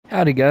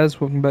Howdy guys,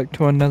 welcome back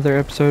to another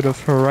episode of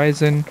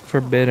Horizon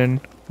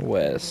Forbidden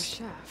West.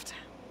 Shaft.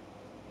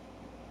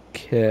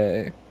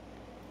 Okay.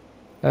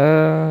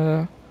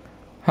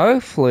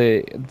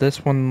 Hopefully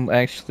this one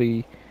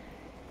actually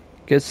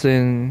gets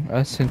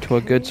us into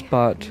a good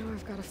spot. Now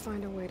I've got to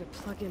find a way to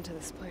plug into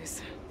this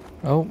place.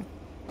 Oh.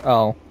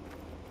 Oh.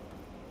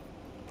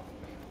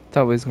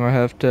 Thought we was gonna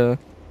have to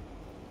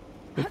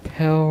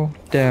rappel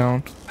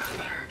down.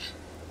 Alert.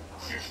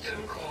 System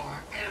core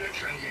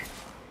penetrated.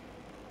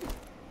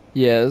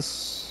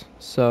 Yes.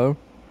 So.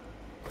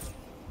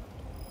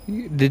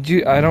 Did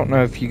you? I don't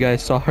know if you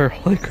guys saw her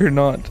like or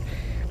not,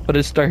 but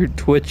it started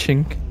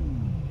twitching.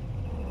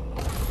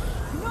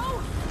 No!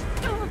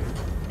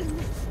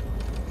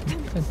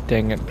 God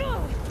dang it.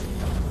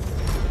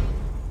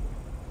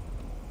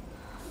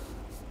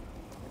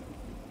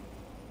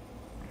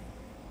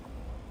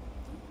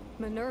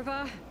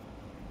 Minerva,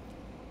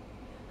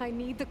 I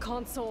need the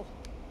console.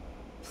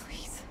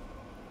 Please.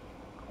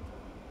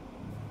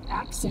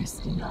 Access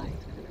denied.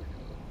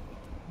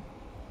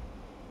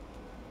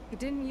 It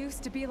didn't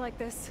used to be like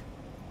this.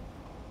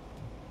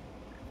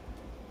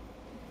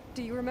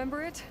 Do you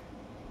remember it?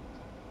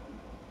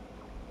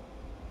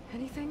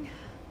 Anything?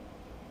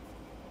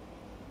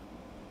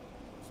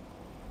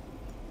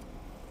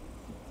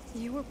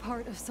 You were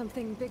part of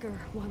something bigger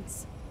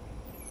once.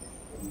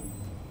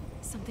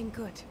 Something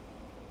good.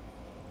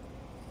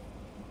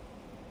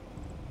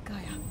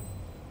 Gaia.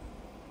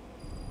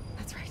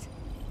 That's right.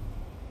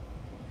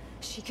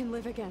 She can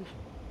live again.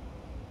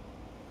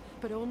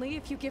 But only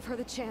if you give her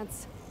the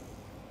chance.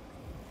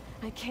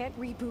 I can't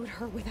reboot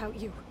her without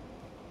you.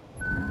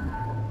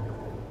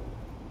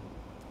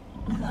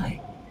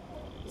 Light.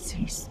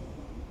 Cease.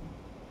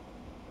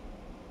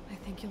 I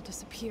think you'll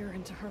disappear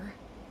into her.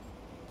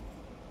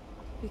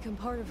 Become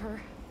part of her.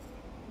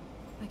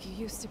 Like you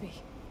used to be.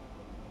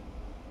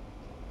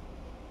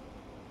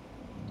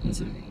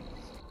 Misery.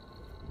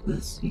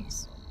 Will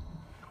cease.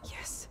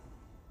 Yes.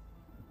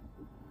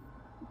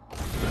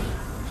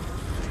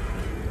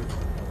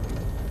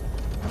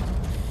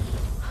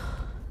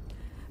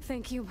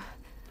 Thank you.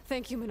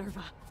 Thank you,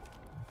 Minerva.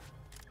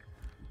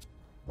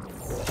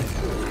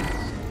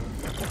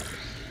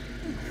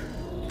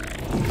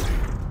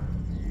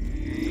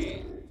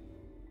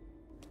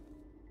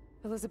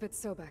 Elizabeth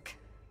Sobek.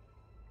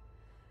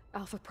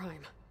 Alpha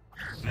Prime.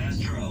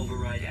 Master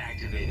override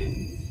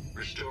activated.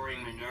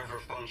 Restoring Minerva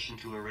function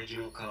to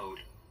original code.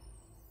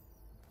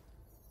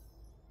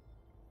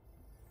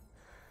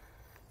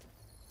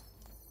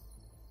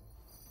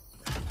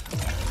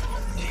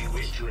 Do you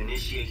wish to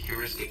initiate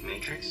heuristic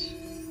matrix?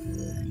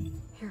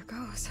 Here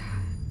goes.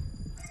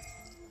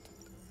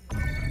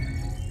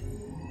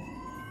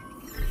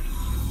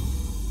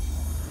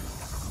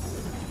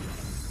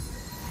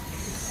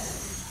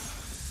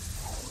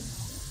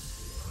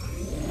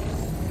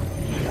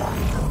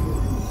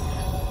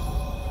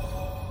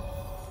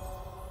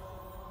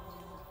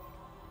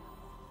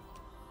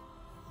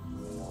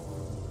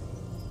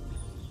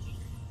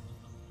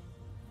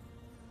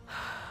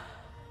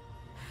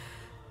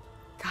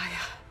 Gaia.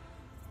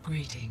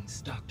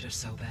 Greetings, Dr.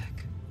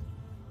 Sobek.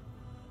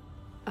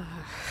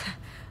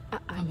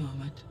 A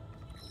moment.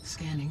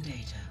 Scanning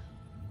data.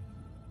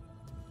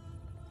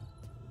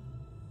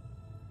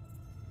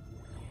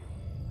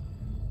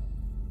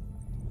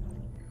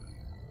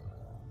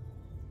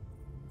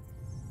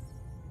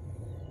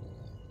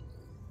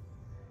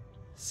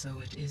 So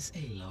it is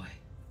Aloy,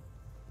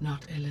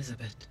 not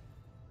Elizabeth.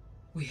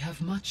 We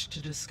have much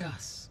to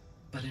discuss,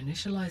 but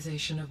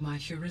initialization of my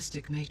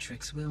heuristic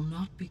matrix will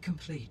not be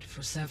complete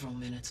for several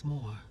minutes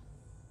more.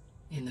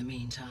 In the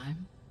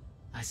meantime,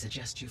 I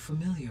suggest you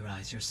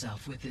familiarize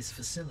yourself with this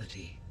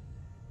facility.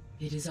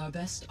 It is our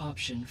best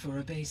option for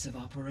a base of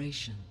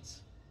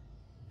operations,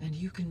 and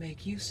you can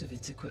make use of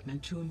its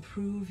equipment to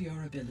improve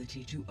your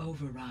ability to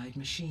override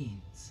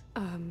machines.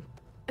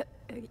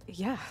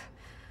 Yeah.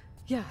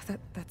 Yeah,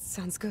 that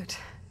sounds good.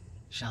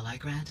 Shall I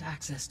grant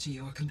access to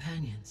your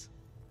companions?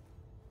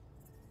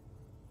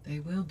 They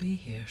will be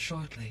here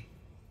shortly.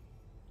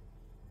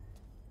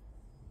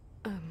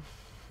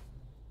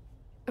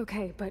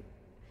 Okay, but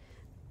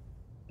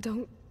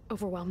don't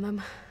overwhelm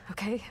them,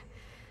 okay?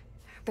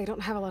 They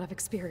don't have a lot of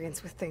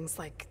experience with things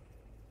like,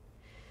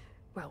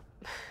 well,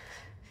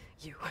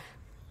 you.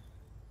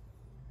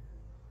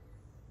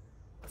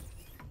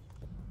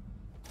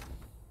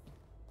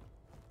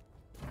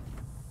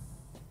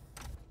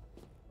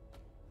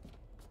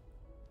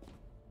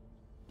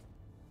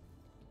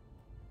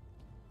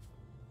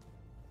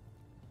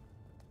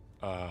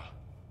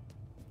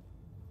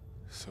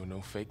 So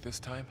no fake this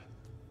time?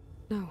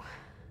 No.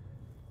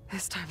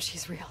 This time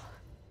she's real.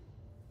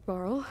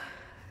 Varl,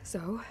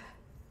 Zoe.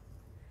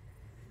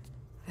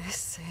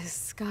 This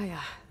is Gaia.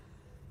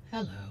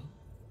 Hello.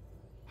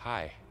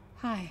 Hi.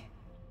 Hi.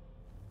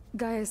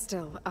 Gaia's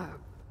still,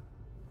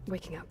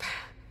 waking up.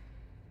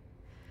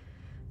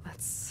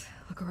 Let's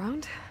look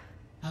around.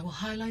 I will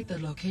highlight the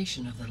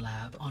location of the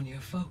lab on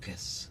your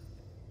focus.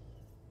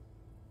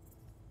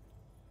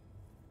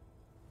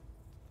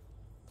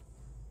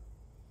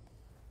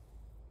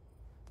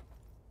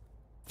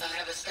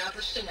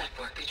 established a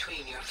network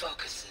between your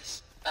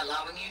focuses,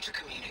 allowing you to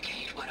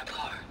communicate when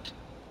apart.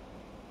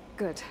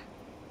 Good.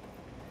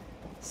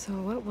 So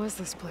what was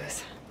this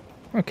place?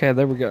 Okay,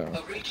 there we go.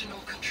 A regional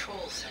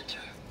control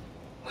center,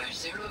 where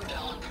Zero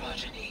Dawn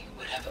progeny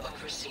would have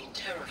overseen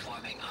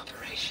terraforming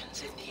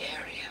operations in the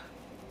area.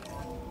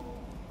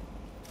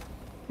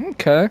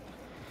 Okay.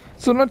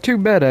 So not too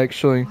bad,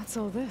 actually. What's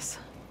all this?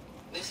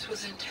 This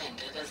was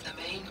intended as the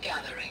main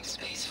gathering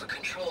space for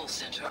control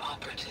center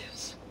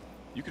operatives.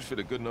 You could fit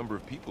a good number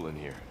of people in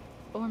here.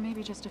 Or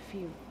maybe just a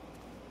few.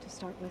 To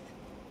start with,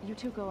 you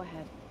two go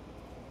ahead.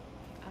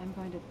 I'm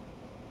going to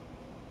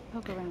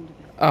poke around a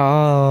bit. So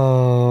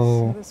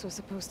Oh. this was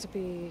supposed to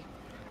be...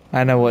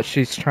 I know what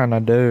she's trying to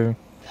do.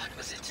 That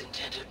was its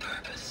intended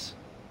purpose.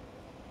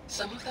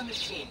 Some of the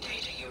machine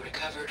data you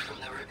recovered from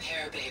the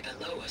repair bay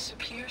below us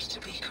appears to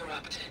be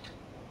corrupted.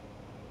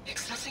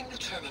 Accessing the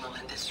terminal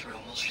in this room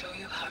will show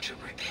you how to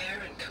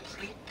repair and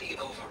complete the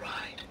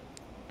override.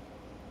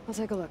 I'll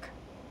take a look.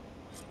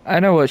 I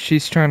know what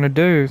she's trying to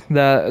do.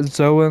 That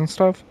Zoa and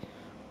stuff.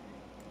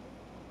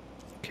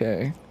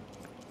 Okay.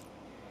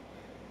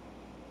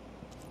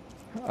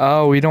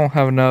 Oh, we don't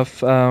have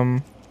enough,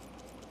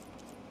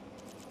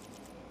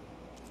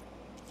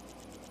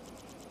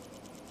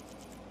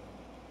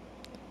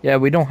 yeah,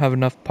 we don't have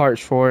enough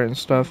parts for it and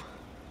stuff.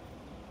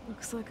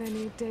 Looks like I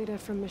need data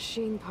from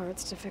machine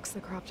parts to fix the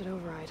corrupted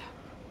override.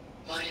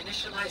 My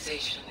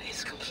initialization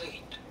is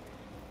complete.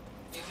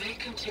 You may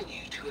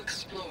continue to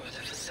explore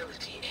the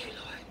facility,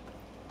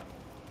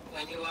 Aloy.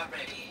 When you are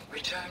ready,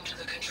 return to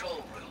the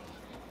control room.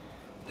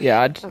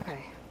 Yeah, Okay.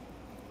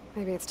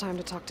 Maybe it's time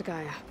to talk to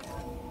Gaia.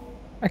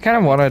 I kind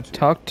of want to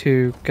talk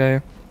to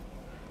Gaia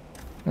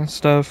and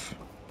stuff.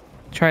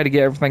 Try to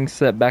get everything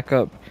set back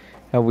up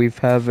how we've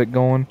have it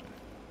going.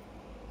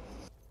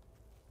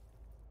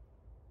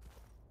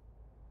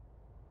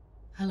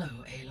 Hello,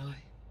 Aloy.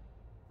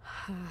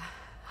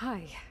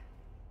 Hi.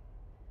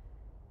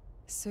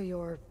 So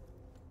you're...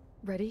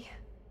 ready?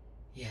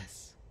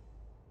 Yes.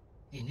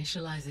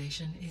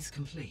 Initialization is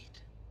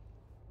complete.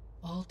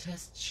 All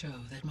tests show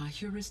that my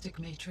heuristic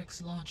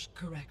matrix launched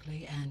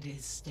correctly and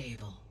is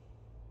stable.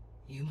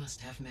 You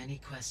must have many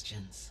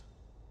questions.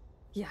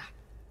 Yeah.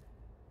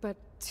 But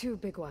two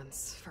big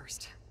ones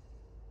first.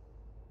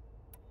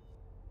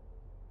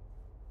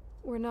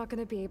 We're not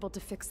gonna be able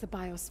to fix the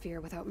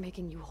biosphere without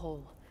making you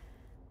whole.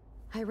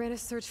 I ran a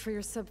search for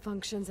your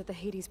subfunctions at the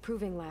Hades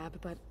Proving Lab,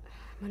 but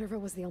Minerva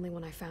was the only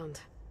one I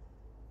found.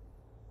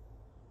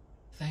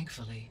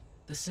 Thankfully,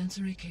 the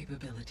sensory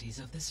capabilities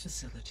of this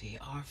facility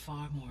are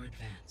far more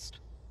advanced.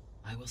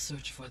 I will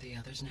search for the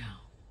others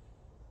now.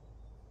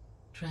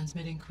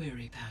 Transmitting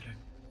query pattern.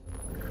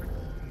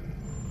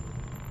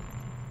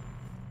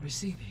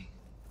 Receiving.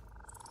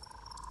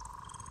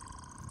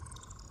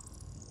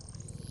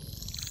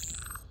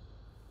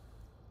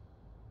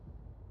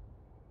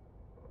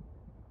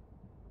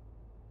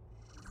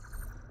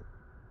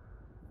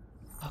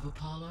 Of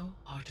Apollo,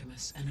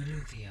 Artemis, and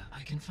Eleuthia,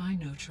 I can find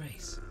no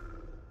trace.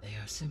 They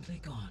are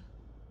simply gone.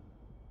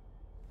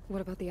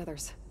 What about the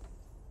others?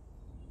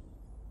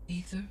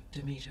 Ether,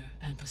 Demeter,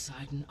 and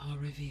Poseidon are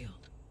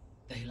revealed.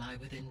 They lie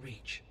within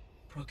reach,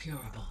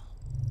 procurable.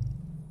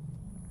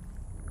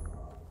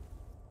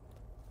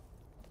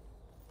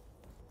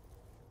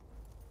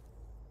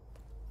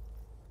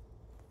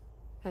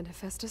 And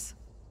Hephaestus?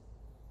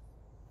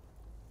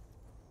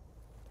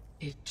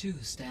 It too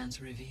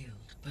stands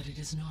revealed, but it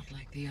is not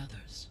like the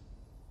others.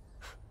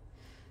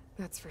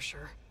 That's for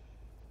sure.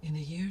 In the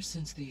years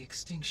since the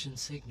extinction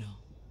signal,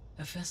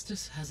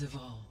 Hephaestus has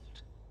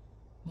evolved.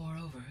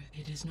 Moreover,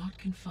 it is not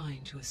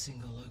confined to a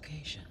single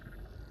location.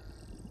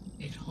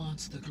 It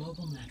haunts the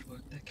global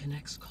network that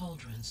connects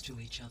cauldrons to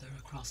each other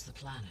across the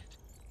planet,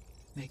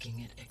 making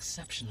it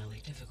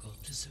exceptionally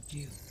difficult to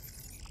subdue.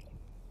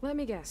 Let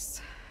me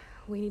guess.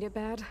 We need it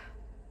bad?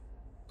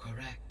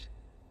 Correct.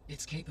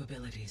 Its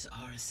capabilities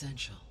are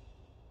essential.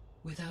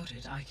 Without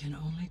it, I can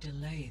only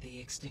delay the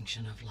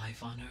extinction of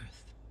life on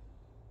Earth.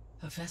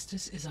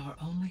 Hephaestus is our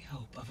only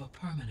hope of a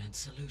permanent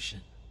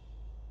solution.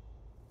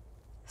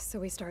 So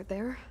we start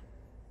there?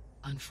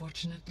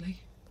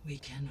 Unfortunately, we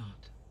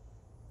cannot.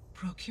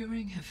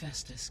 Procuring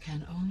Hephaestus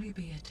can only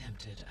be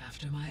attempted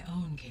after my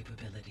own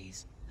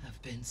capabilities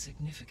have been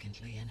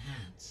significantly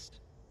enhanced.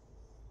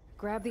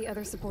 Grab the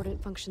other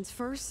subordinate functions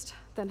first,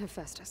 then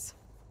Hephaestus.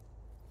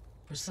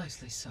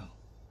 Precisely so.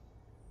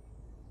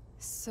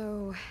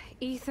 So,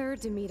 Ether,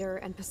 Demeter,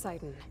 and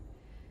Poseidon.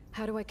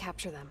 How do I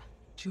capture them?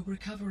 To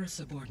recover a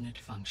subordinate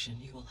function,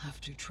 you will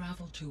have to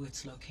travel to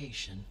its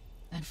location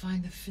and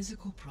find the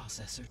physical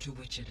processor to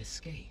which it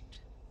escaped.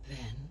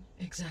 Then,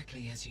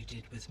 exactly as you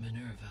did with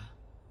Minerva,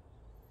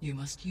 you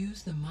must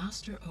use the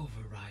master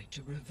override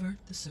to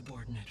revert the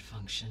subordinate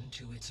function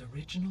to its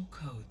original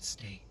code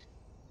state.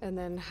 And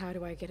then how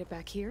do I get it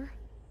back here?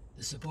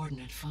 The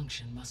subordinate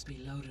function must be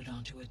loaded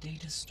onto a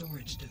data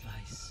storage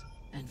device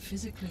and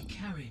physically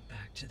carried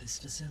back to this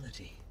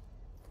facility.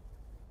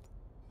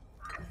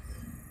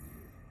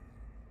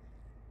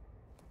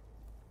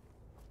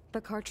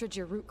 The cartridge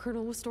your root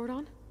kernel was stored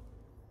on?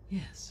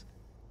 Yes.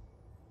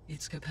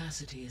 Its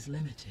capacity is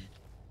limited,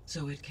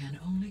 so it can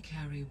only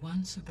carry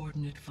one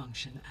subordinate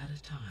function at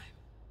a time.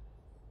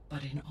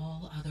 But in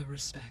all other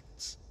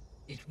respects,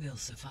 it will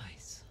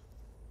suffice.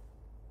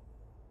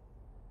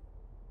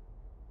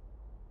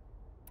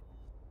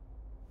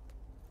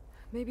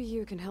 Maybe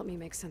you can help me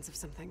make sense of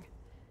something.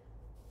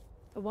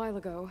 A while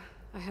ago,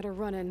 I had a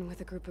run-in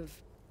with a group of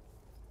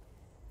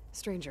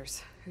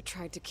strangers who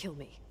tried to kill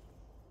me.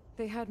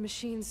 They had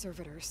machine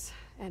servitors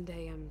and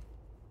a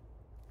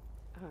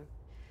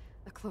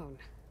clone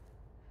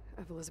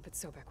of Elizabeth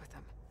Sobek with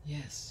them.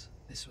 Yes,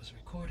 this was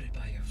recorded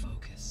by your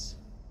focus.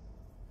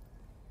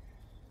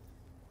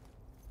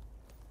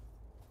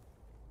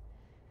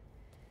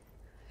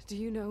 Do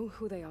you know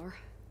who they are?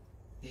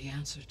 The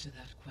answer to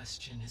that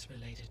question is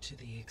related to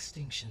the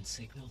extinction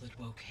signal that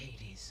woke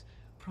Hades,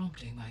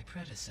 prompting my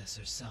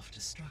predecessor's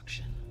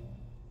self-destruction.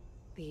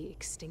 The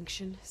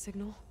extinction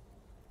signal?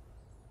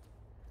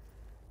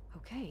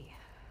 Okay,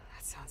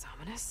 that sounds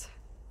ominous.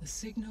 The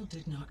signal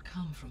did not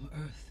come from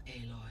Earth,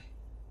 Aloy.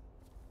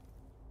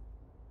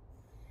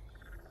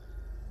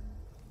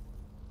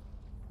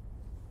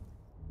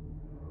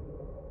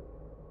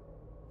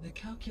 The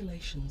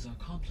calculations are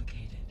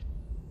complicated,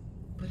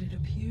 but it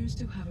appears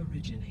to have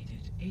originated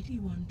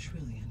 81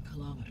 trillion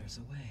kilometers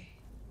away.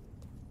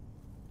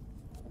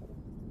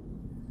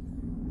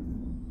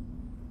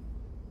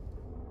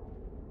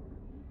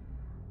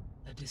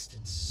 A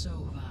distance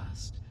so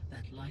vast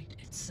that light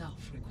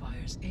itself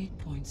requires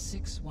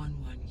 8.611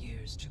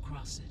 years to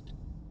cross it.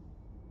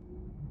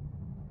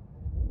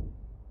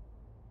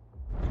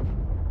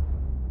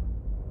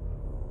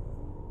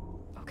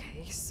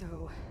 Okay,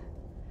 so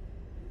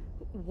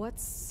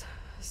what's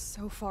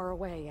so far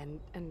away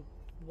and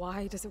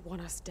why does it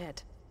want us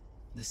dead?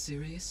 The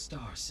Sirius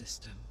star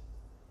system.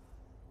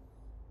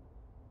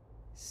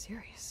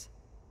 Sirius?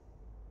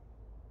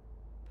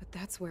 But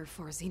that's where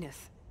Far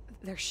Zenith,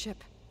 their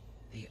ship.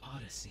 The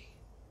Odyssey.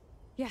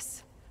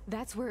 Yes,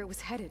 that's where it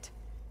was headed.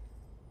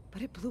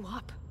 But it blew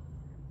up.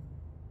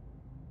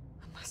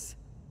 Unless...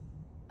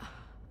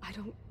 I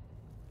don't...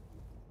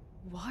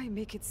 Why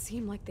make it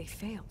seem like they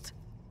failed?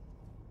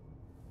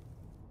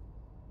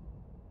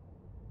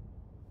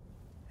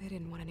 They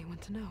didn't want anyone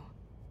to know.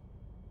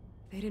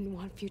 They didn't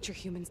want future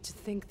humans to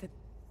think that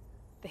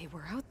they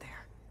were out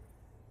there.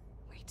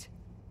 Wait.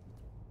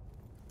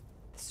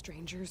 The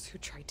strangers who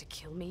tried to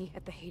kill me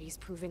at the Hades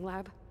Proving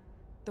Lab?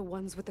 The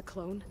ones with the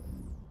clone?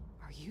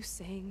 Are you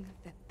saying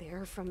that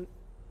they're from...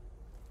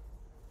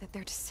 that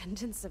they're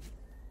descendants of...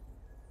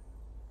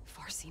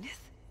 Far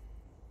Zenith?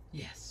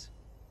 Yes,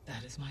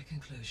 that is my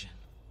conclusion.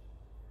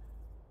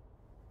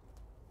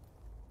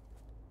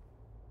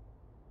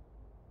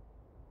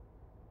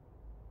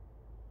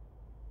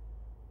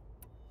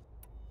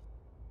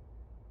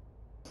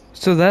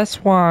 So that's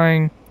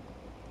why.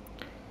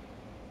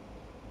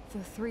 The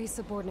three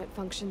subordinate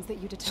functions that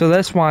you detected. So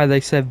that's why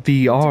they said What do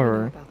we know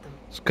VR. about them?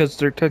 It's because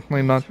they're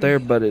technically All not three there,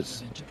 of but them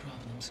it's prevent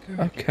problems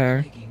currently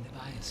okay. plaguing the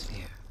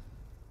biosphere.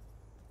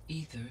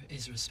 Ether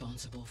is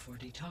responsible for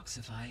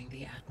detoxifying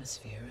the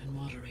atmosphere and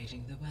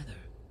moderating the weather.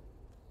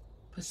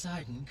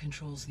 Poseidon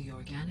controls the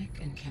organic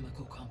and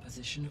chemical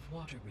composition of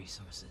water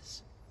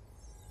resources.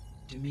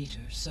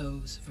 Demeter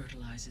sows,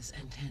 fertilizes,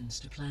 and tends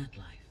to plant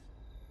life.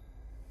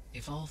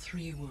 If all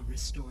three were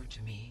restored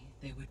to me,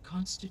 they would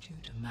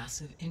constitute a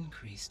massive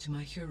increase to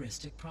my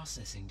heuristic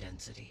processing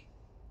density.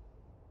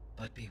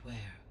 But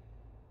beware.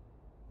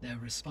 Their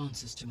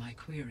responses to my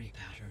query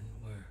pattern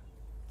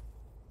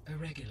were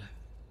irregular.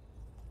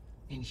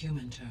 In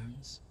human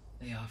terms,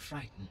 they are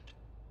frightened,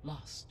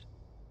 lost,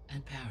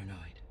 and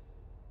paranoid.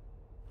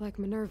 Like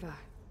Minerva.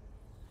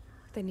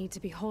 They need to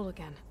be whole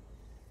again.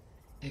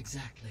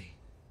 Exactly.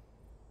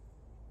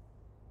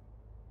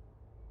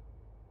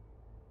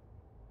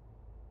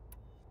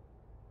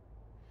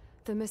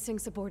 The missing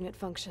subordinate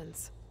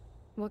functions.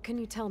 What can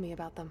you tell me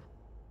about them?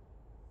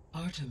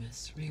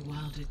 Artemis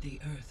rewilded the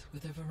Earth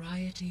with a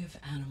variety of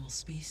animal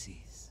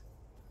species.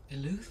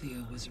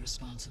 Eleuthia was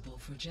responsible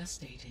for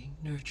gestating,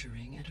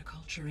 nurturing, and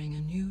acculturating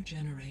a new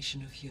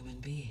generation of human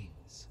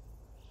beings.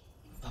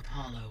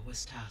 Apollo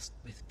was tasked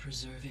with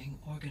preserving,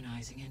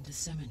 organizing, and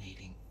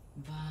disseminating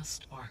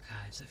vast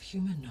archives of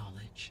human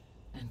knowledge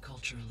and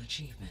cultural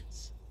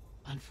achievements.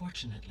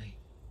 Unfortunately,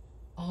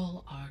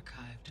 all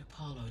archived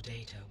Apollo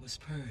data was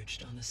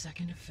purged on the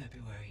 2nd of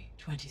February,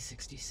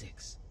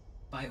 2066,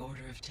 by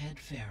order of Ted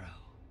Faro.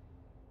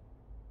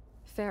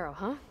 Pharaoh,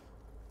 huh?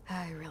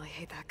 I really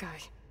hate that guy.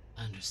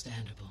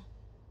 Understandable.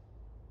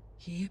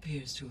 He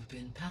appears to have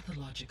been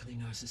pathologically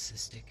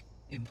narcissistic,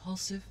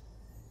 impulsive,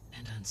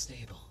 and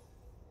unstable.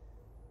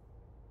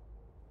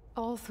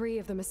 All three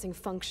of the missing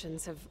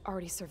functions have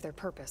already served their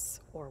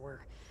purpose, or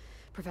were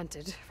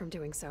prevented from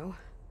doing so.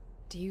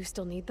 Do you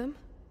still need them?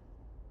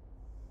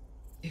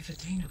 If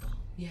attainable,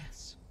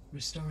 yes.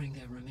 Restoring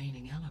their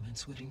remaining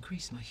elements would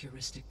increase my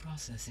heuristic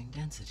processing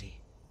density.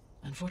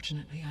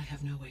 Unfortunately, I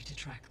have no way to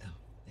track them.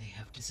 They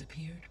have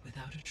disappeared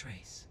without a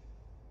trace.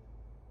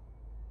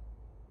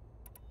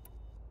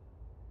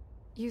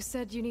 You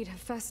said you need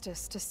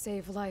Hephaestus to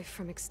save life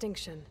from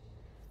extinction.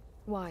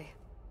 Why?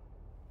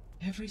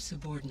 Every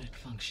subordinate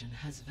function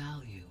has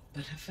value,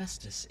 but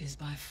Hephaestus is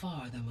by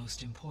far the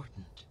most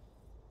important.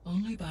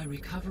 Only by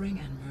recovering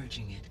and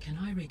merging it can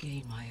I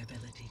regain my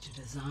ability to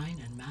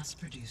design and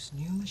mass-produce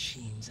new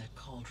machines at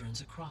cauldrons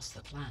across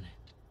the planet.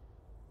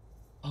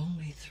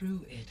 Only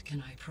through it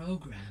can I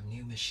program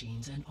new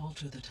machines and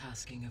alter the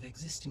tasking of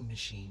existing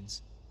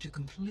machines to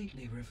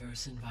completely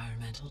reverse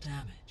environmental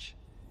damage.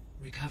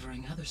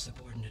 Recovering other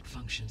subordinate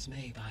functions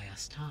may buy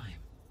us time,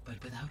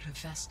 but without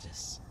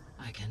Hephaestus,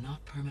 I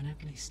cannot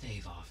permanently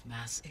stave off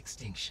mass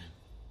extinction.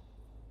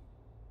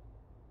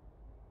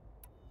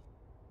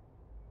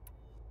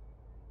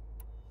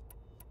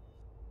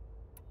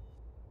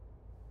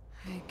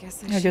 I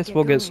guess I guess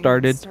we'll get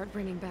started. Start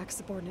bringing back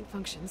subordinate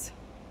functions.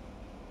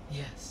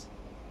 Yes.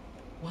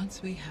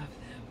 Once we have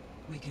them,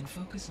 we can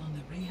focus on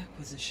the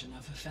reacquisition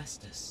of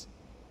Hephaestus.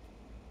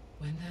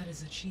 When that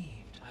is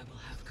achieved, I will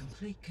have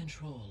complete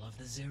control of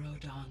the Zero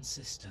Dawn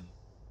system,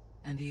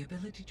 and the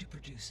ability to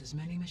produce as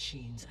many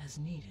machines as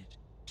needed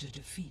to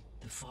defeat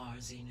the Far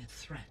Zenith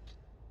threat.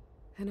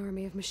 An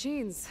army of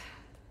machines.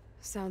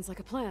 Sounds like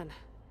a plan.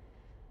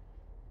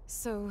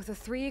 So, the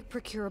 3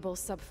 procurable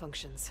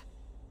subfunctions.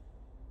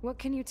 What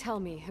can you tell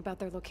me about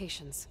their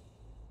locations?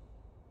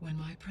 When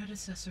my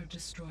predecessor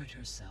destroyed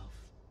herself,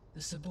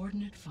 the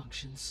subordinate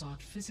functions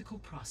sought physical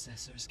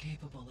processors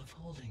capable of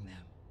holding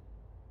them.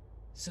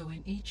 So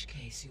in each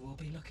case you will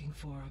be looking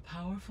for a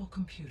powerful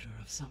computer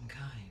of some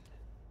kind.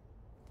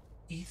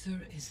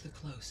 Ether is the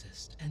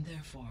closest, and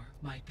therefore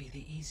might be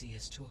the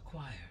easiest to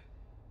acquire.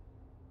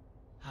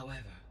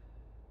 However,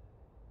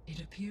 it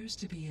appears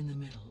to be in the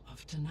middle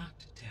of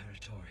Tanakh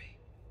territory.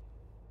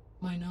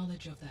 My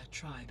knowledge of that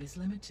tribe is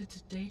limited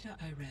to data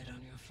I read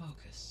on your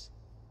focus,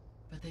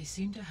 but they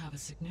seem to have a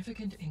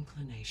significant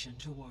inclination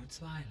towards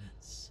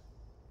violence.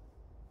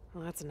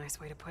 Well, that's a nice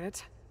way to put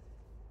it.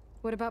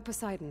 What about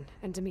Poseidon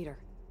and Demeter?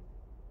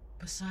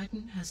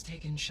 Poseidon has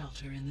taken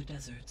shelter in the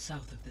desert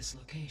south of this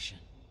location.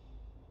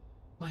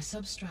 My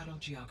substratal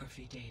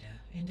geography data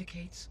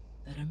indicates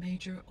that a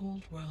major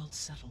old-world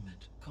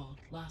settlement called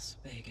Las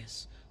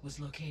Vegas was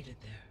located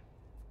there.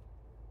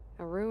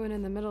 A ruin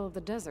in the middle of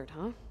the desert,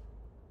 huh?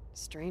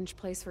 Strange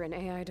place for an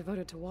AI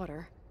devoted to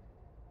water.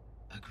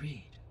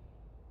 Agreed.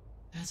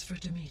 As for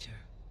Demeter,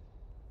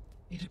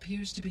 it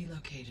appears to be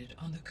located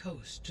on the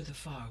coast to the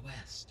far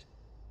west.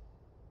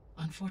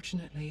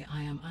 Unfortunately,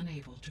 I am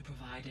unable to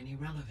provide any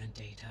relevant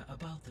data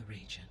about the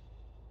region.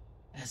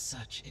 As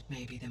such, it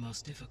may be the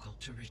most difficult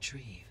to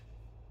retrieve.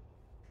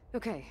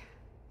 Okay,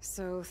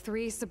 so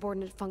 3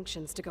 subordinate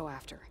functions to go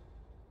after.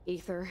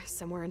 Ether,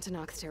 somewhere in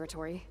Tanakh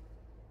territory.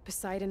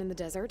 Poseidon in the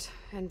desert,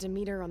 and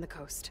Demeter on the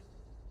coast.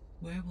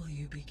 Where will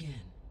you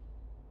begin?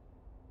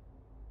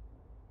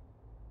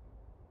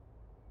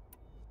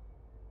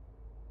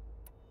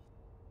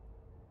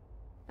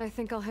 I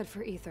think I'll head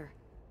for Ether.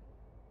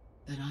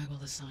 Then I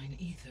will assign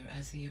Ether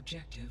as the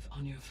objective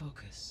on your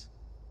focus.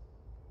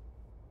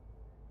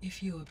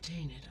 If you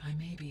obtain it, I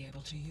may be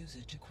able to use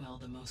it to quell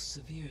the most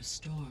severe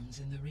storms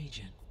in the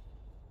region.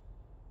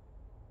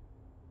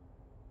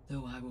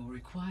 Though I will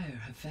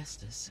require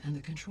Hephaestus and the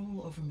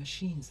control over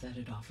machines that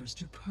it offers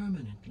to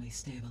permanently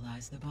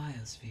stabilize the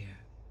biosphere.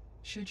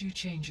 Should you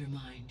change your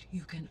mind,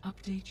 you can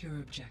update your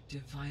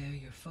objective via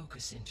your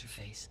focus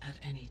interface at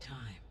any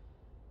time.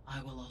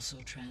 I will also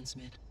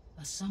transmit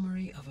a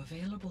summary of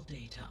available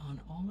data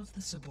on all of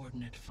the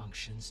subordinate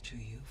functions to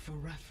you for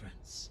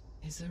reference.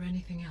 Is there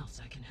anything else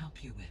I can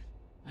help you with?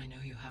 I know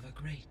you have a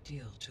great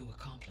deal to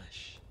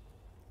accomplish.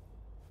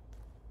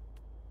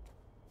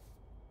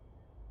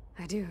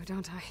 I do,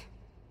 don't I?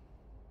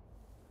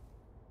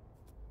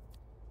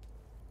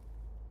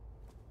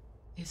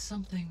 Is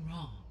something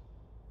wrong?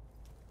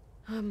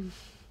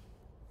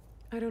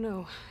 I don't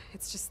know.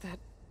 It's just that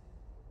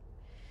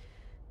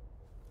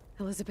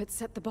Elizabeth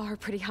set the bar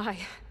pretty high.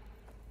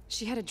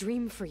 She had a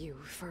dream for you,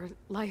 for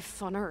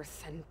life on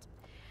Earth, and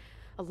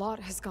a lot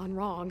has gone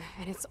wrong,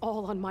 and it's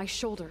all on my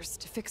shoulders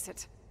to fix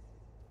it.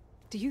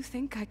 Do you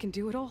think I can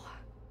do it all?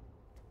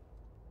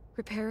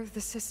 Repair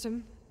the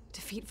system,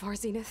 defeat Far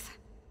Zenith,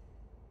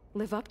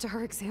 live up to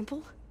her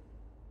example?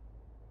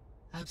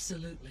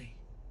 Absolutely.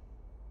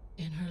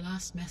 In her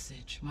last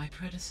message, my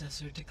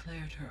predecessor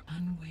declared her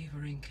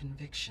unwavering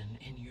conviction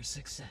in your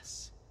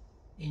success.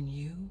 In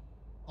you,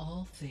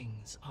 all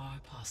things are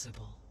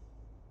possible.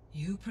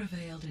 You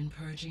prevailed in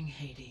purging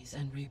Hades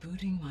and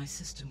rebooting my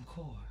system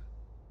core.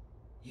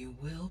 You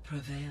will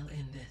prevail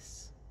in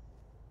this.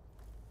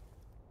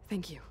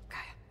 Thank you,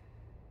 Gaia.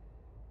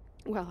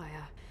 Well,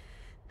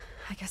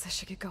 I guess I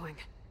should get going.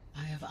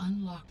 I have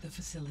unlocked the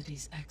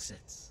facility's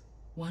exits.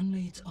 One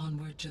leads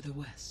onward to the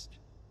west.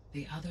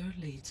 The other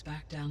leads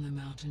back down the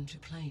mountain to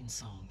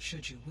Plainsong,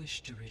 should you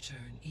wish to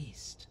return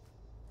east.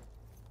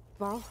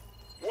 Varl?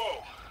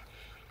 Whoa!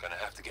 Gonna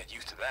have to get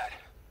used to that.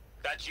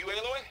 That's you,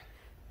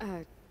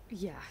 Aloy?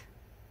 Yeah.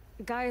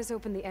 Gaia's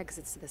opened the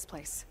exits to this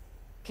place.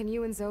 Can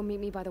you and Zoe meet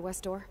me by the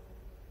west door?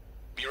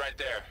 Be right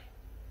there.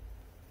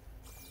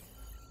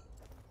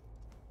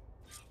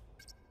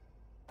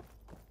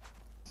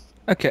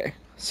 Okay,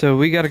 so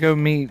we gotta go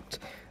meet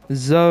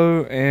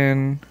Zoe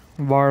and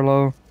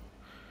Varlo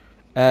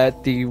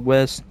at the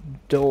west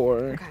door.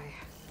 Okay.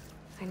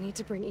 I need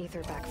to bring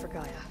Ether back for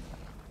Gaia.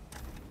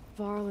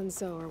 Varl and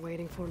Zoe are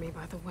waiting for me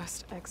by the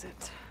west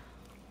exit.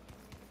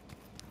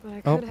 But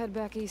I could head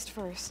back east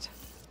first.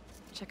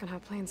 Check on how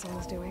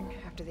Plainsong's doing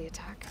after the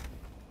attack.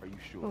 Are you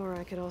sure? Or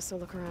I could also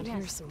look around here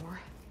Yes. some more.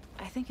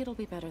 I think it'll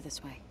be better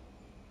this way.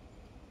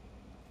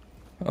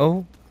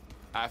 Oh,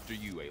 After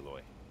you,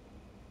 Aloy.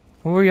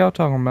 what were y'all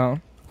talking about?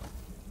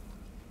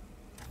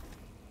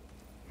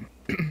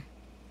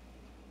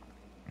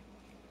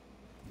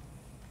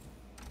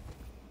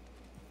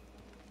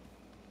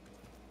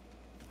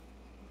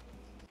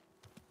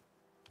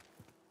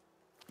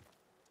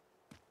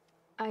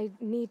 I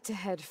need to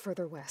head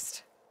further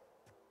west.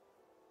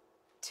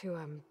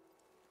 To,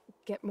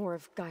 get more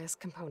of Gaia's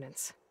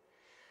components.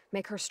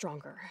 Make her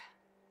stronger.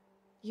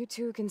 You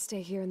two can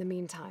stay here in the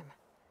meantime.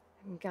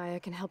 And Gaia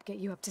can help get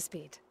you up to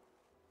speed.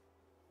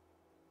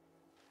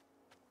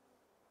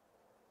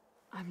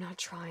 I'm not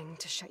trying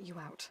to shut you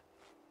out.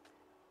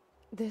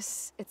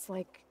 It's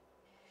like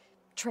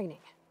training.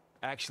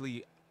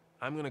 Actually,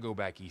 I'm gonna go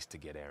back east to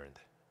get Erend.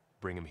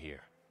 Bring him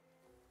here.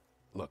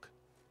 Look,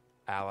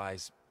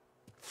 allies,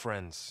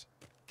 friends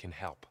can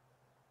help.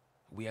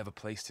 We have a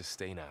place to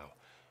stay now.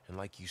 And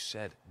like you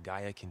said,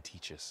 Gaia can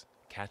teach us,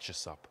 catch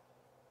us up.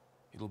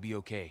 It'll be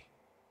okay.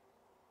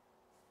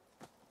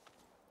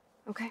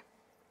 Okay.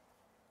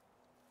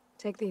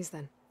 Take these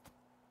then.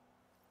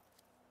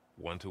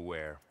 One to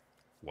wear,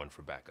 one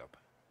for backup.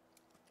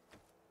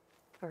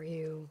 Are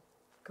you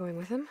going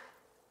with him?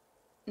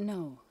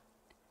 No.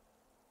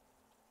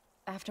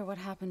 After what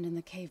happened in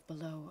the cave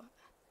below,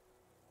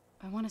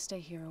 I want to stay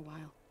here a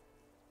while.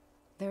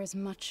 There is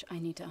much I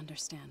need to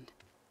understand.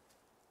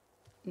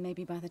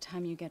 Maybe by the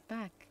time you get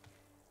back,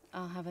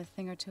 I'll have a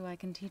thing or two I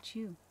can teach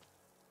you.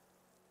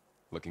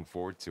 Looking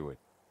forward to it.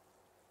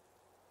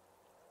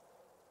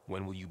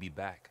 When will you be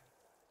back?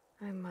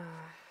 I'm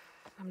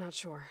not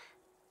sure.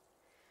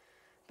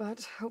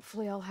 But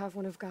hopefully I'll have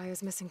one of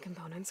Gaia's missing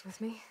components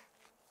with me.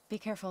 Be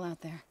careful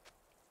out there.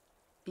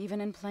 Even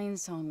in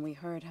Plainsong, we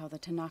heard how the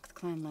Tenakth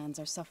clanlands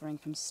are suffering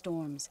from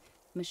storms,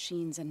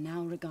 machines, and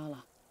now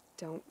Regala.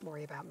 Don't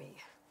worry about me.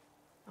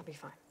 I'll be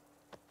fine.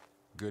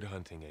 Good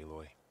hunting,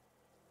 Aloy.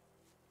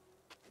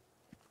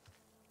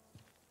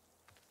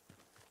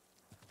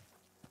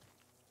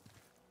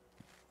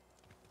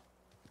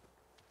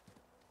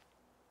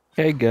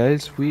 Hey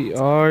guys, we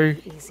are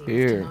Easy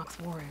here. with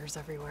Tenakth warriors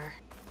everywhere.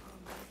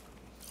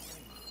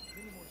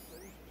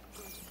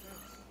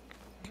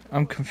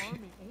 I'm confused.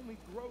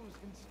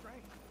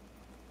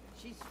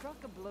 She struck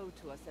a blow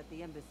to us at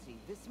the embassy.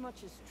 This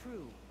much is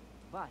true,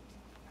 but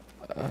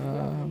we're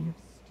made of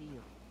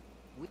steel.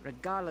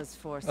 Regala's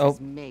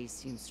forces may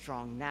seem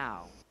strong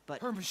now,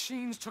 but Her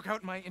machines took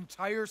out my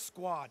entire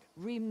squad.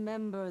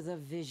 remember the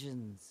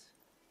visions.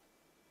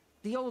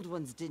 The old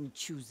ones didn't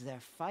choose their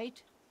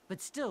fight,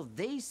 but still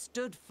they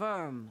stood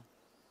firm.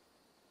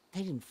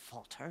 They didn't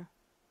falter,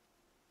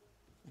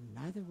 and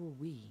neither will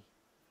we.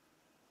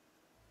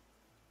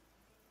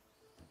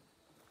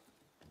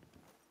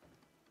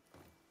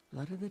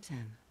 Blood of the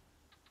Ten.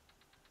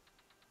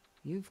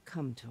 You've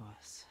come to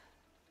us.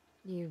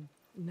 You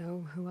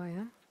know who I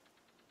am?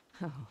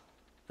 Oh,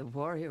 the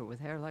warrior with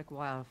hair like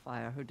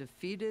wildfire who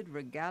defeated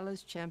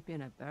Regala's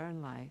champion at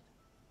Barren Light.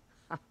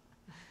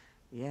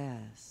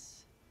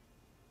 Yes,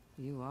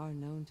 you are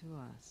known to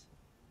us.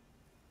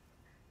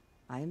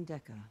 I am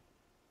Dekka,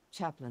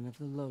 chaplain of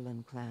the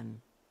Lowland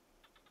clan.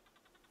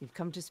 You've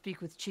come to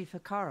speak with Chief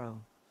Hikaru.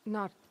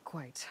 Not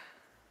quite.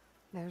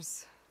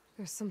 There's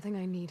something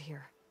I need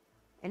here.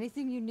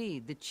 Anything you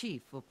need, the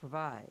chief will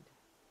provide.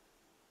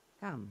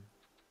 Come.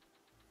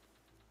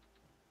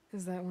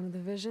 Is that one of the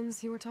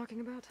visions you were talking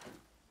about?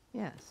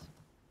 Yes.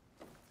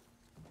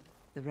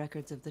 The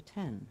records of the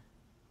 10.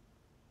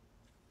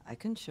 I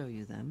can show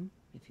you them,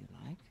 if you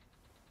like.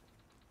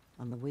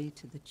 On the way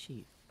to the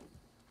chief.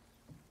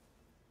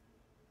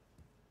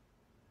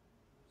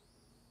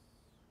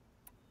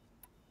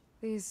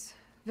 These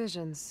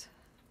visions.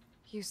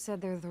 You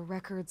said they're the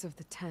records of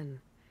the 10.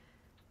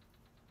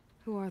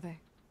 Who are they?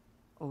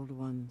 Old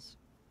ones.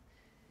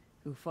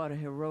 Who fought a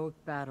heroic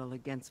battle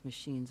against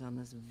machines on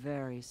this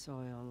very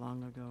soil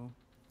long ago.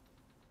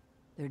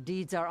 Their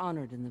deeds are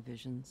honored in the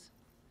visions.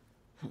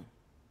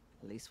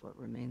 At least what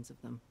remains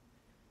of them.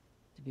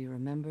 To be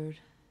remembered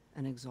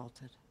and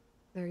exalted.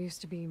 There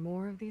used to be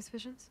more of these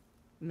visions?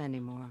 Many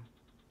more.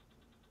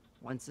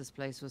 Once this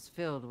place was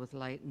filled with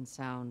light and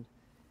sound.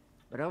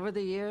 But over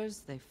the years,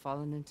 they've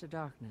fallen into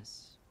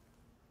darkness.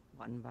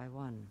 One by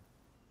one.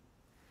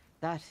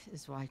 That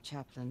is why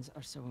chaplains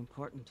are so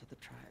important to the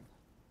tribe.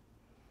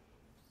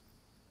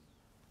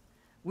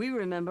 We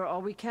remember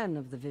all we can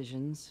of the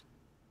visions.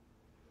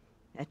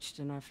 Etched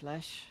in our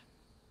flesh.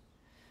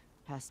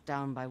 Passed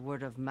down by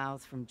word of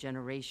mouth from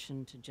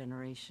generation to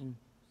generation.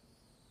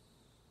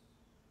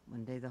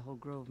 One day the whole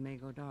grove may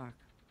go dark.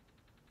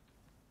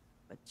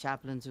 But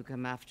chaplains who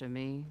come after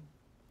me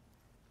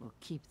will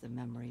keep the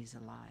memories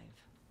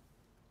alive.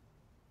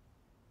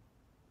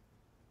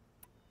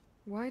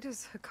 Why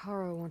does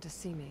Hikaru want to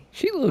see me?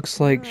 She looks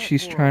like You're at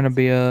she's war trying to with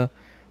be him. a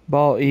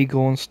bald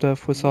eagle and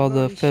stuff with And all you've the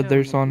already shown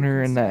feathers that on you her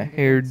can and that stand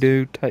against her.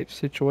 hairdo type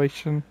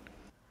situation.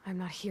 I'm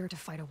not here to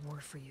fight a war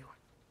for you.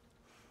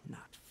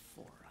 Not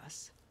for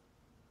us.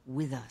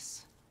 With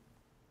us.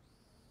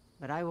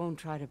 But I won't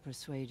try to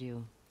persuade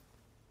you.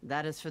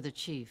 That is for the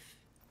chief.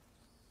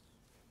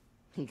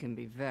 He can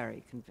be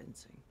very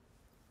convincing.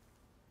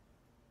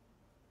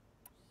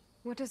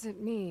 What does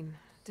it mean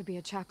to be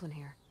a chaplain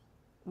here?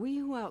 We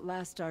who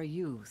outlast our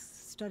youth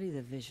study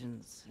the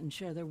visions and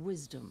share their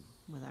wisdom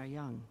with our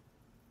young.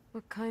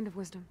 What kind of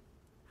wisdom?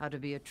 How to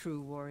be a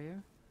true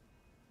warrior.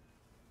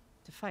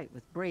 To fight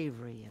with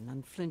bravery and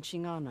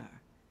unflinching honor.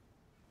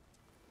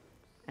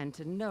 And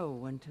to know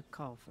when to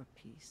call for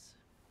peace.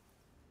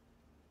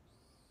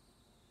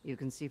 You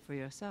can see for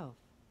yourself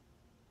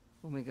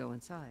when we go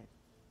inside.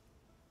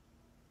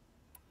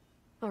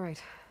 All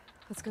right,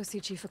 let's go see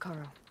Chief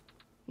Hikaru.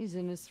 He's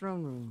in his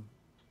throne room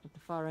at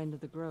the far end of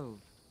the grove.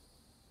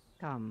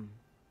 Come.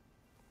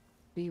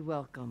 Be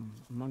welcome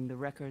among the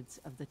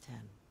records of the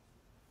Ten.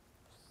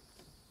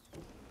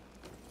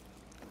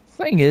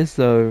 Thing is,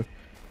 though,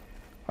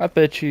 I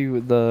bet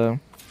you the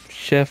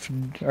chef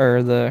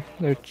or the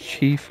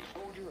chief.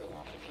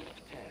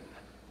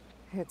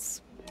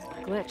 It's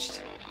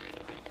glitched.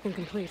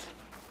 Incomplete.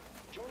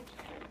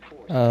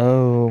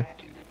 Oh.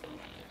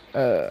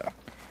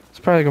 It's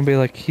probably gonna be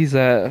like he's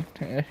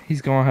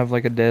gonna have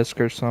like a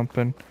desk or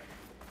something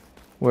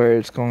where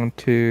it's going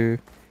to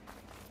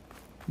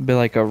be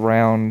like a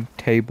round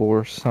table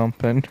or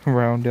something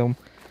around him.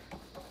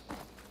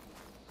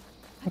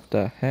 What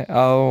the heck?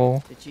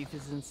 Oh. The chief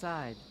is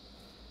inside.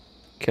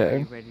 Are Okay.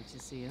 you ready to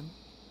see him?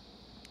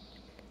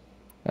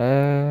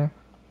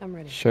 I'm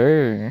ready.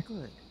 Sure.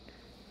 Good.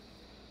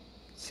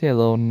 See a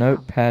little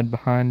notepad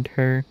behind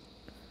her.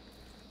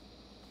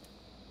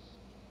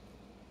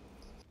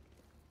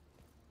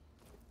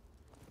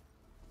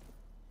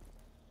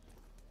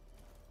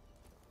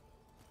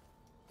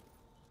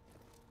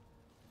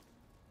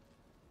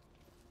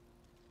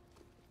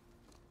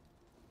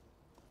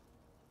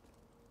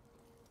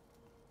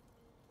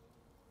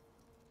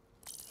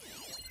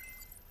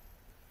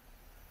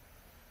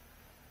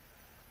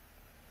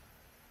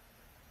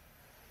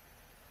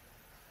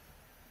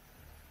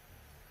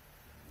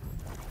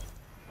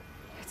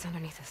 It's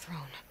underneath the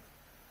throne.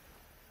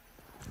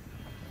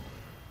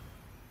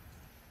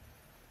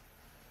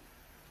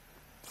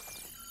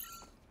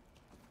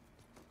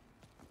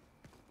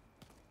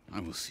 I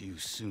will see you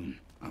soon,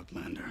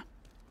 Outlander.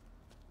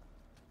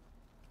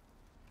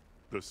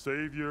 The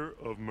savior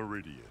of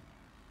Meridian.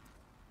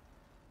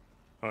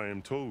 I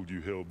am told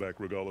you held back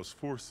Regala's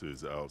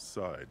forces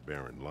outside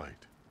Barren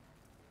Light.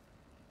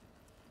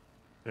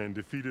 And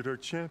defeated her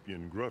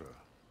champion, Grutta,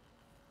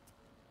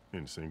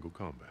 in single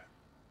combat.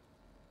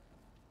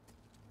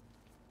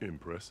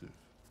 Impressive.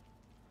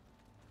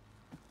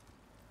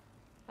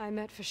 I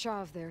met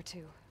Fashav there,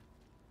 too.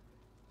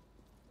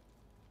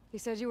 He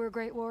said you were a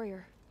great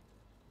warrior.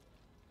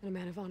 And a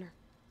man of honor.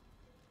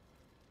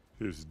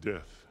 His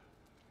death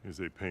is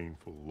a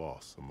painful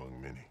loss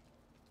among many.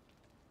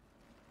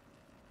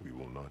 We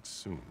will not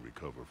soon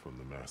recover from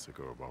the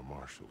massacre of our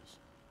marshals.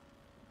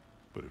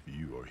 But if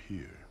you are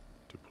here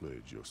to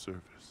pledge your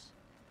service,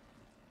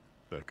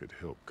 that could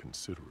help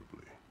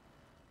considerably.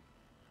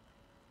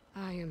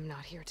 I am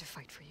not here to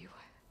fight for you.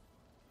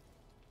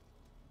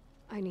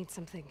 I need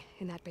something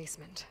in that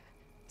basement.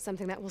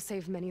 Something that will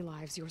save many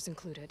lives, yours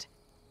included.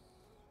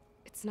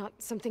 It's not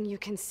something you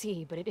can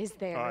see, but it is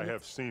there. I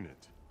have seen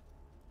it.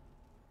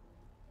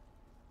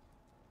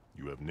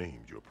 You have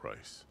named your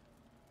price.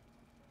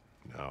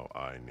 Now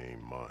I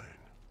name mine.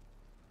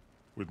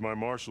 With my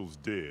marshals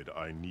dead,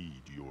 I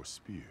need your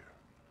spear.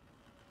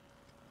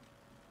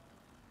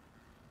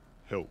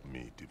 Help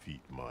me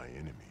defeat my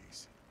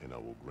enemies, and I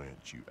will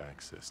grant you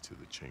access to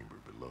the chamber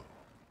below.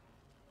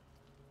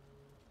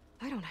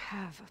 I don't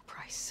have a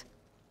price.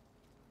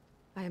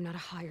 I am not a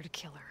hired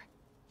killer.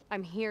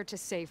 I'm here to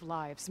save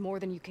lives, more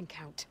than you can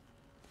count.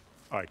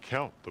 I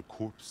count the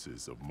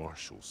corpses of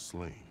marshals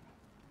slain.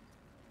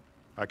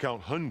 I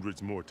count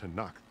hundreds more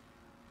Tanakh,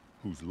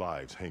 whose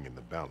lives hang in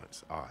the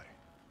balance. I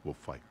will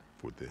fight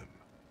for them.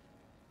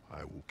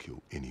 I will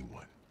kill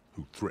anyone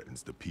who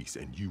threatens the peace,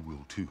 and you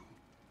will too,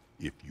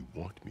 if you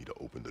want me to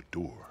open the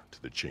door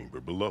to the chamber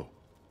below.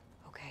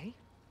 Okay.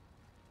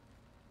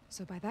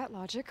 So by that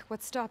logic,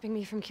 what's stopping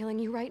me from killing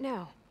you right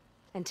now?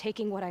 And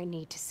taking what I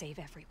need to save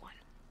everyone?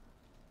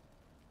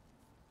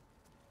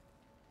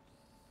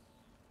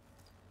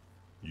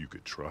 You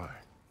could try.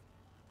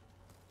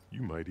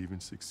 You might even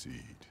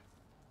succeed.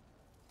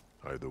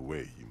 Either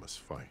way, you must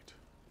fight.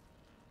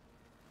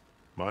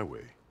 My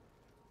way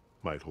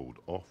might hold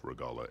off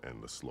Regala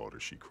and the slaughter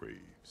she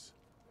craves.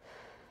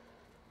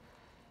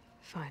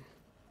 Fine.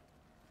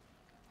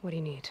 What do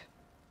you need?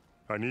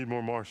 I need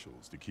more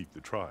marshals to keep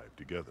the tribe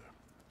together.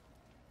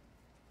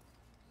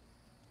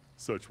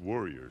 Such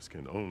warriors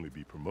can only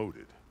be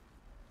promoted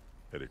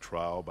at a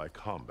trial by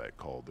combat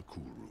called the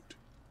Cool Route.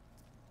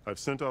 I've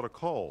sent out a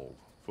call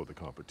for the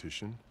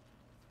competition,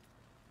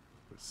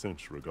 but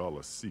Since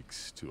Regala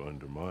seeks to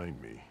undermine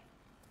me,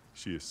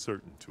 she is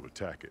certain to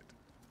attack it.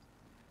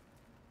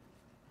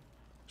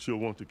 She'll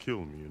want to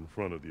kill me in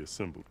front of the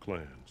assembled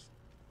clans.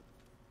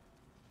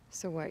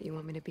 So what, you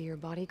want me to be your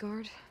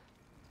bodyguard?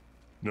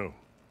 No.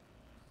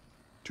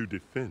 To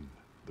defend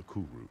the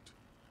Cool Route.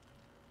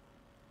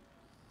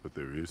 But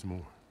there is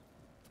more.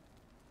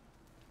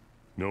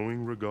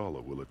 Knowing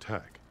Regala will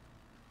attack,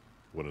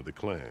 one of the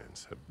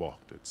clans have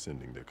balked at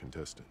sending their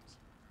contestants.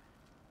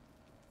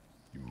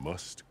 You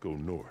must go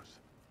north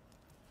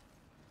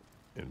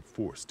and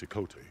force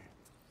Tekote,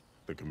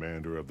 the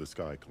commander of the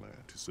Sky Clan,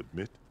 to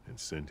submit and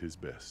send his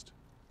best.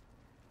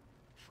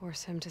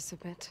 Force him to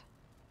submit?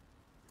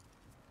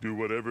 Do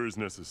whatever is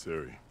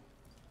necessary.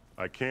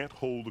 I can't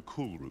hold the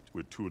Cool Route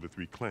with 2 of the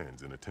 3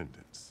 clans in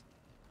attendance.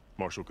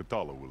 Marshal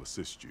Katala will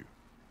assist you.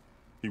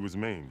 He was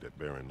maimed at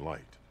Barren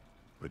Light,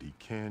 but he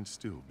can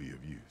still be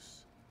of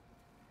use.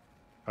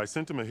 I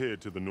sent him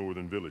ahead to the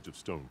northern village of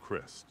Stone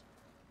Crest.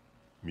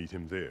 Meet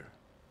him there,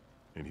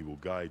 and he will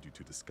guide you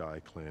to the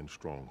Sky Clan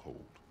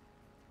stronghold.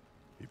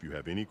 If you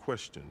have any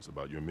questions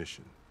about your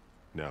mission,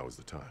 now is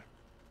the time.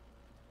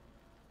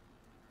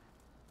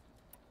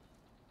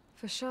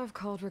 Fashav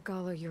called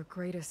Regala your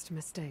greatest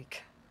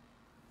mistake.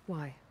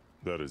 Why?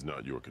 That is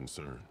not your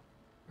concern.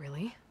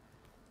 Really?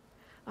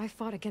 I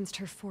fought against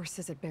her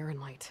forces at Barren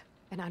Light,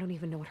 and I don't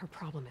even know what her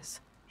problem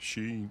is.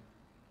 She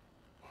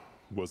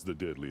was the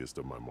deadliest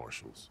of my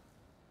marshals.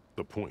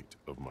 The point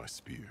of my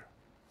spear.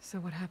 So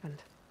what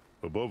happened?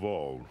 Above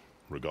all,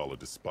 Regala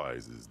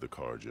despises the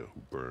Karja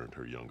who burned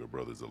her younger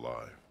brothers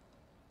alive.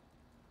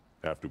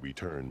 After we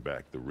turned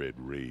back the Red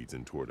Raids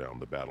and tore down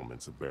the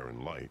battlements of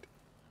Barren Light,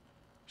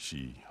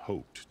 she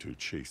hoped to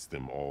chase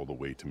them all the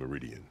way to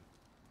Meridian.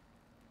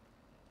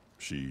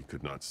 She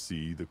could not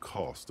see the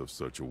cost of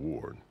such a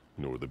war,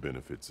 nor the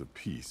benefits of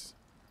peace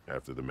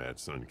after the Mad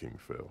Sun King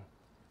fell.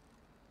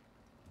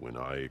 When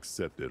I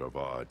accepted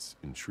Avad's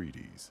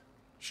entreaties,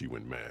 she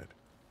went mad,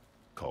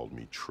 called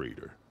me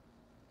traitor,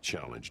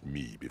 challenged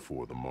me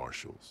before the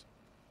marshals.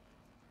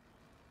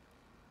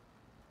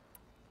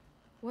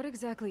 What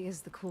exactly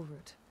is the Cool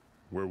Route?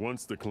 Where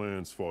once the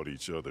clans fought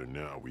each other,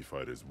 now we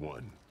fight as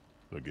one,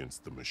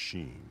 against the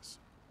machines.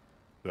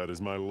 That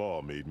is my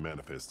law made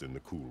manifest in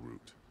the Cool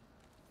Route.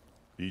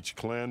 Each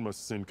clan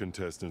must send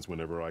contestants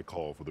whenever I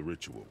call for the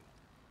ritual.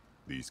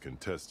 These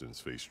contestants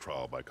face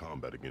trial by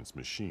combat against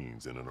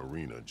machines in an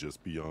arena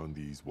just beyond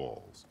these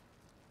walls.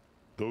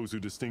 Those who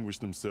distinguish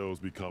themselves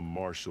become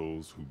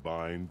marshals who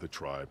bind the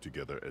tribe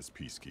together as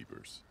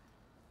peacekeepers.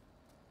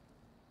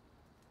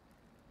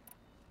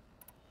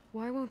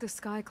 Why won't the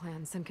Sky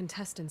Clan send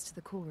contestants to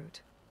the Cool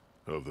Route?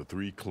 Of the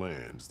 3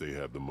 clans, they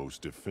have the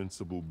most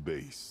defensible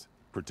base,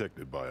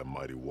 protected by a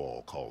mighty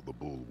wall called the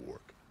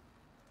Bulwark.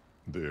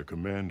 Their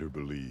commander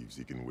believes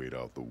he can wait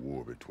out the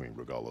war between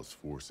Regala's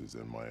forces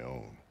and my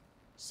own,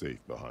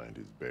 safe behind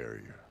his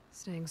barrier.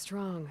 Staying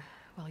strong,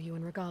 while you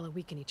and Regala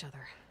weaken each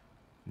other.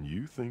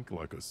 You think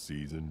like a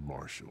seasoned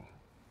marshal.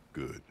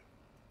 Good.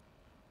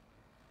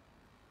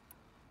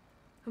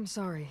 I'm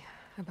sorry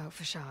about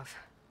Fashav.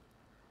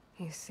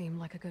 He seemed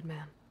like a good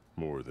man.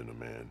 More than a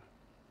man.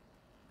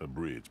 A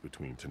bridge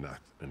between Tanath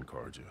and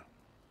Karja.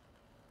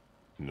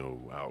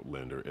 No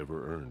Outlander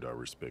ever earned our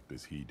respect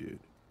as he did.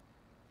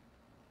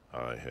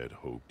 I had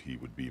hoped he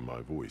would be my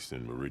voice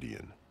in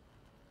Meridian.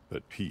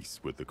 That peace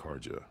with the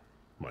Karja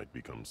might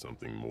become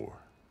something more.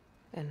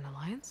 An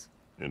alliance?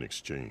 In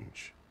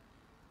exchange.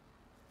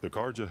 The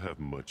Karja have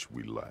much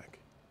we lack.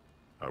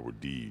 Our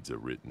deeds are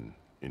written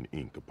in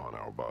ink upon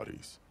our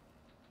bodies.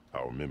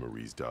 Our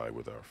memories die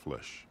with our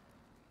flesh.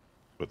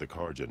 But the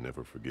Karja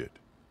never forget.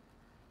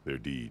 Their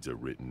deeds are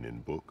written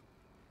in book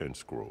and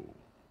scroll.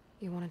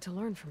 You wanted to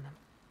learn from them?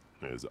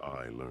 As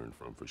I learned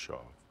from Fashav.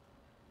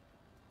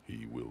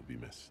 He will be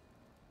missed.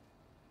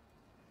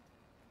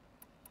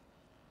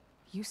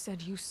 You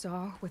said you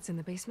saw what's in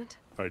the basement?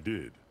 I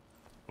did.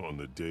 On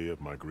the day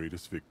of my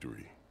greatest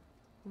victory.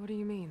 What do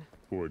you mean?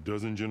 For a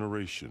dozen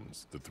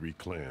generations, the 3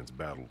 clans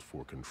battled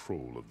for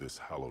control of this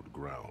hallowed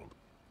ground.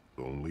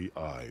 Only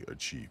I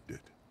achieved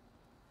it.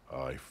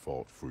 I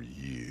fought for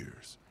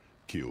years,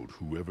 killed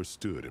whoever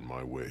stood in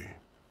my way.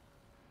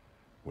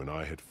 When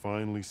I had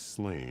finally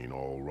slain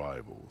all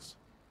rivals,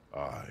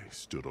 I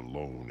stood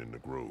alone in the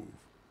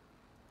grove.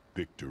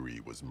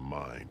 Victory was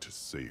mine to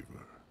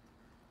savor,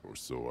 or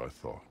so I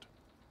thought.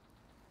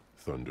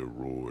 Thunder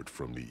roared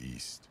from the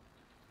east,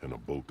 and a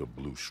bolt of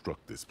blue struck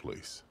this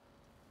place.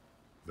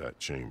 That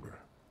chamber.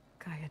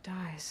 Gaia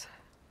dies,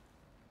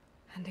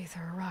 and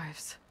Aether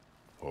arrives.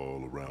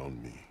 All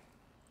around me,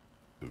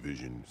 the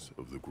visions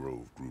of the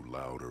grove grew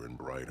louder and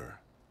brighter,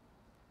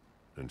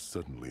 and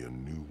suddenly a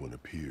new one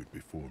appeared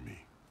before me.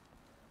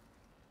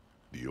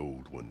 The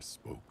old one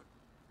spoke,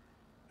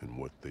 and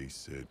what they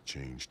said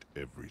changed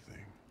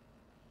everything.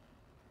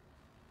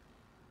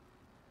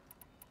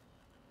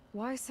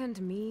 Why send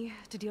me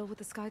to deal with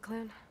the Sky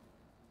Clan?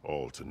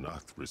 All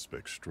Tanath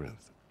respect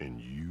strength,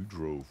 and you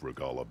drove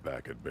Regala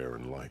back at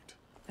Barren Light.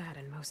 That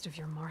and most of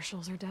your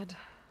marshals are dead?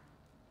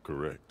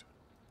 Correct.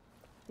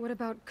 What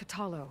about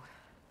Katalo?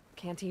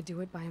 Can't he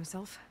do it by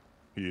himself?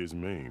 He is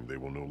maimed, they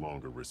will no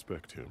longer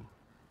respect him.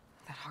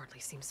 That hardly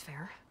seems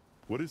fair.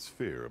 What is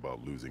fair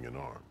about losing an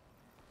arm?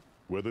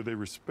 Whether they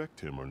respect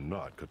him or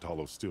not,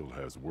 Katalo still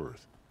has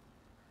worth.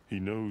 He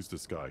knows the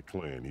Sky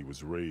Clan. He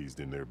was raised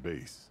in their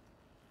base.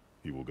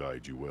 He will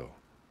guide you well.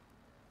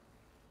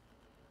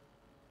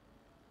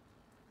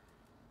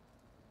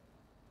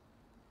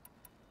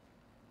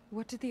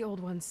 What did the Old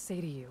Ones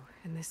say to you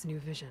in this new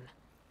vision?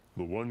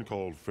 The one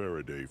called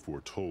Faraday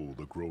foretold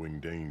the growing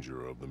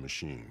danger of the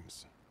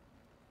machines,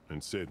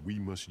 and said we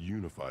must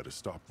unify to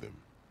stop them.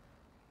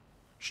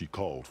 She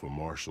called for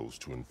marshals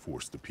to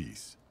enforce the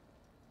peace.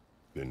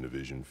 Then the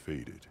vision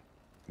faded,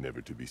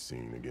 never to be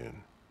seen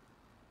again.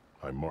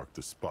 I marked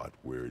the spot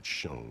where it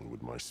shone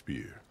with my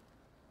spear,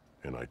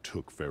 and I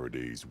took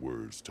Faraday's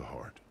words to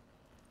heart.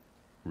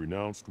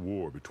 Renounced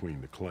war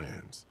between the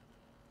clans,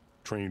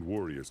 trained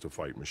warriors to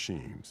fight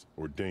machines,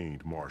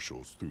 ordained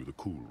marshals through the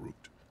cool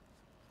route.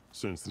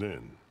 Since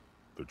then,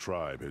 the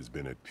tribe has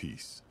been at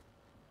peace,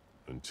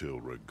 until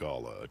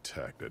Regala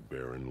attacked at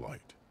Barren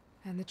Light.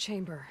 And the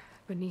chamber,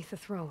 beneath the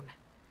throne.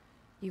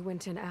 You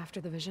went in after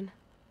the vision?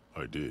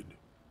 I did.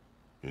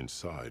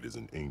 Inside is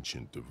an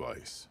ancient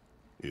device.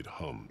 It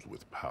hums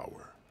with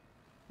power.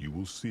 You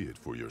will see it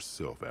for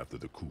yourself after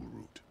the cool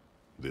route.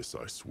 This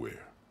I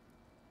swear.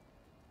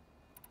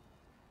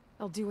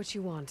 I'll do what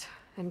you want,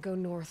 and go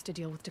north to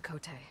deal with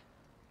Dakota.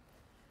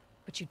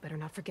 But you'd better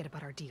not forget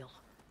about our deal.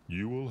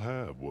 You will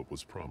have what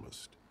was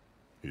promised,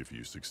 if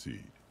you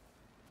succeed.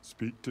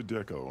 Speak to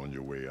Deca on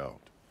your way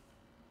out.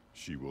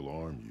 She will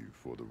arm you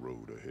for the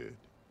road ahead.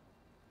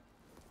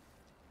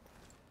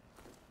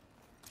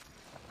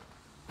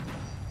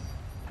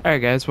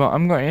 Alright guys, well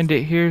I'm going to end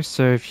it here,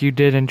 so if you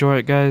did enjoy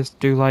it guys,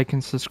 do like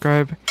and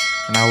subscribe,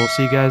 and I will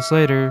see you guys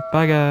later.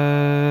 Bye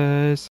guys!